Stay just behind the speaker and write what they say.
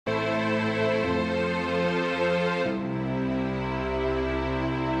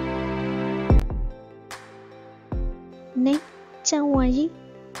Zhang Wan.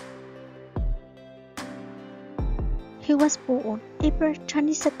 He was born on April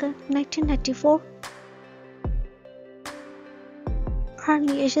 22, 1994.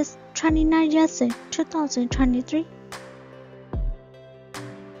 Currently ages 29 years in 2023.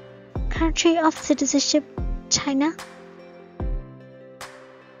 Country of citizenship, China.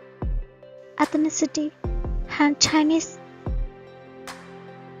 Ethnicity, Han Chinese.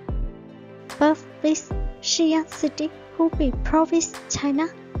 Birthplace, Xi'an City, Hubei Province, China.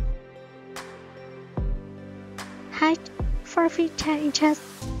 Height, 4 feet 10 inches.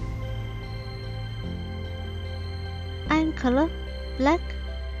 Eye color, black.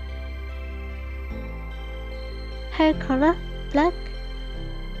 Hair color, black.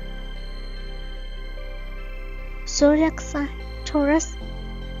 Zodiac sign, Taurus.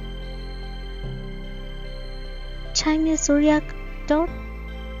 Chinese zodiac, dot.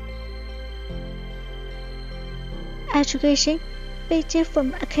 Education, Beijing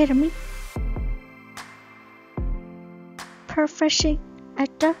Film Academy. Profession,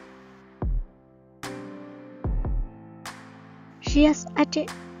 actor. She has acted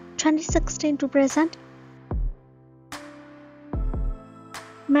 2016 to present.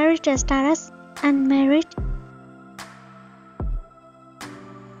 Marital status, unmarried.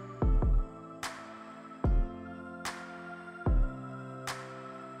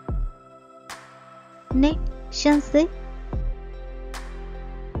 Name, Shanxi.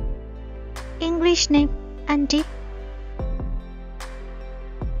 English name, Andy.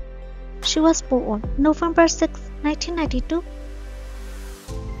 She was born on November 6, 1992.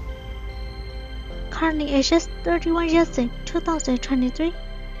 Currently ages 31 years in 2023.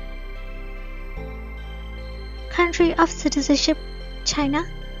 Country of citizenship, China.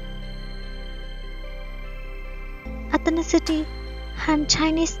 Ethnicity, Han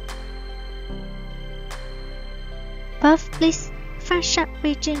Chinese. Birthplace, Fanshan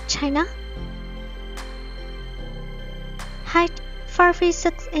region, China. Height, 4 feet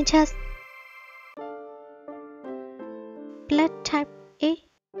 6 inches. Blood type A.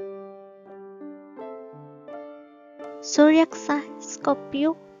 Zodiac sign,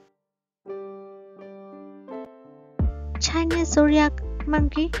 Scorpio. Chinese zodiac,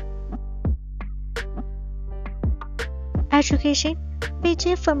 Monkey. Education,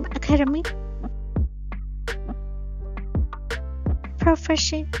 Beijing Film Academy.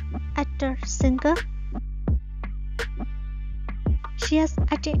 Profession, actor, singer. She has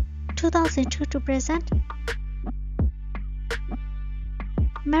acted 2002 to present.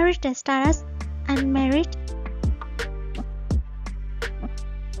 Marital status, unmarried.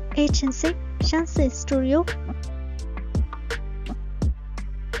 Agency, Shanxi Studio.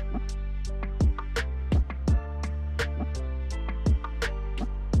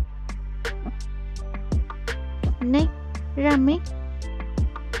 Name, Rami.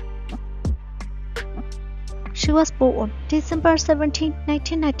 She was born on December 17,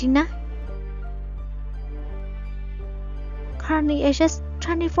 1999. Currently ages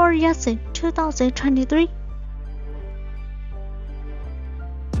 24 years in 2023.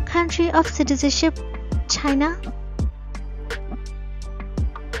 Country of citizenship, China.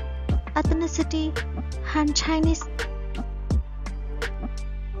 Ethnicity, Han Chinese.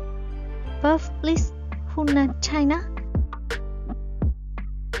 Birthplace, Hunan, China.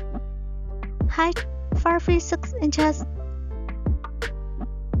 Height, 4 feet 6 inches.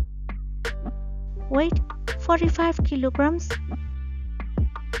 Weight, 45 kilograms.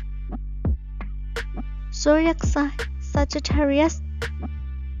 Zodiac sign, Sagittarius.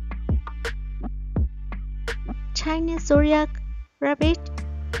 Chinese zodiac, Rabbit.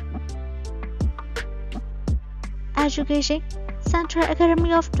 Education, Central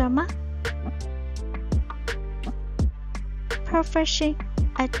Academy of Drama. Profession,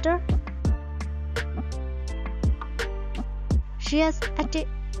 actor. She has acted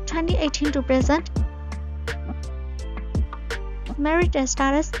 2018 to present. Marital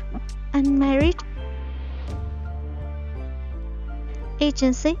status, unmarried.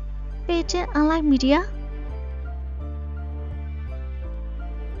 Agency, Beijing Online Media.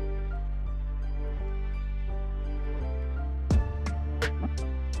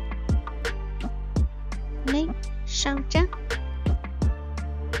 Name, Xiao Zhan.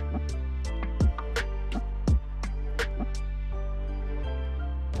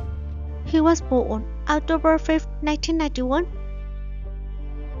 He was born on October 5, 1991.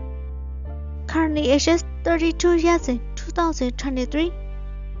 Currently ages 32 years in 2023.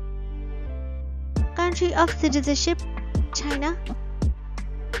 Country of citizenship, China.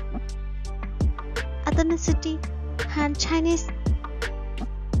 Ethnicity, Han Chinese.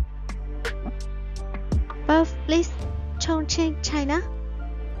 Birthplace, Chongqing, China.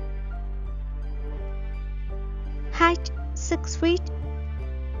 Height 6 feet.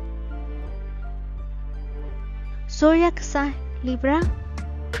 Zodiac sign Libra.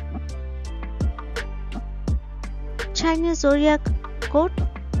 Chinese zodiac code.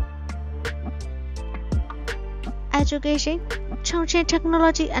 Education Chongqing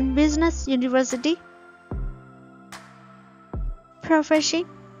Technology and Business University. Profession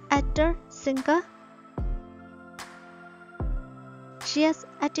actor, singer. She has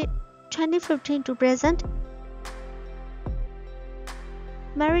acted 2015 to present.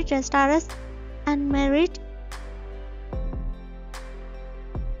 Married status unmarried.